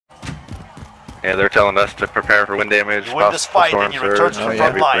Yeah, they're telling us to prepare for wind damage, You win this fight and you return to the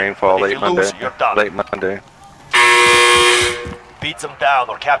front line. rainfall If late you Monday. lose, you're done. Late Monday. Beat them down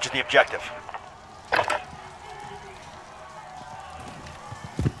or capture the objective.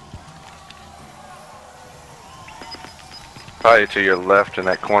 Probably to your left in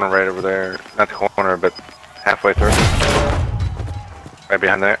that corner right over there. Not the corner, but halfway through. Right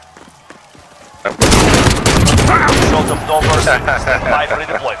behind there. Show them no mercy. Stand by for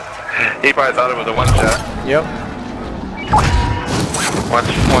redeployment. He probably thought it was a one shot. Yep.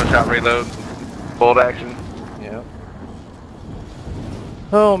 One shot reload. Bolt action. Yep.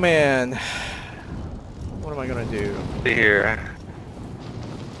 Oh man. What am I gonna do? See here.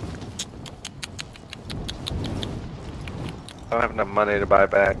 I don't have enough money to buy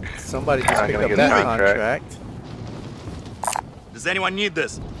back. Somebody just picked gonna up get that a contract. Does anyone need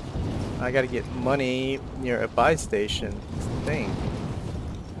this? I gotta get money near a buy station. That's the thing.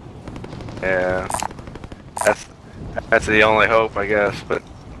 Yeah. That's the only hope, I guess, but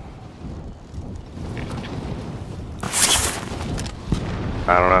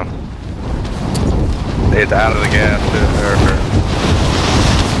I don't know. It's out of the gas too.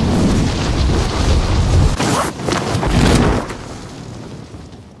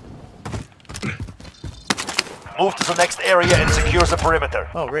 Move to the next area and secure the perimeter.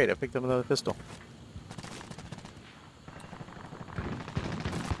 Oh great, I picked up another pistol.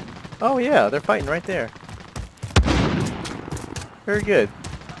 Oh yeah, they're fighting right there. Very good.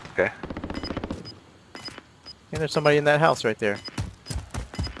 Okay. And there's somebody in that house right there.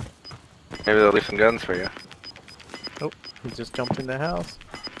 Maybe they'll leave some guns for you. Oh, he just jumped in the house.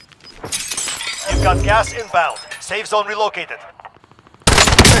 You've got gas inbound. Safe zone relocated.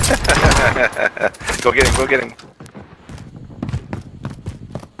 Go get him, go get him.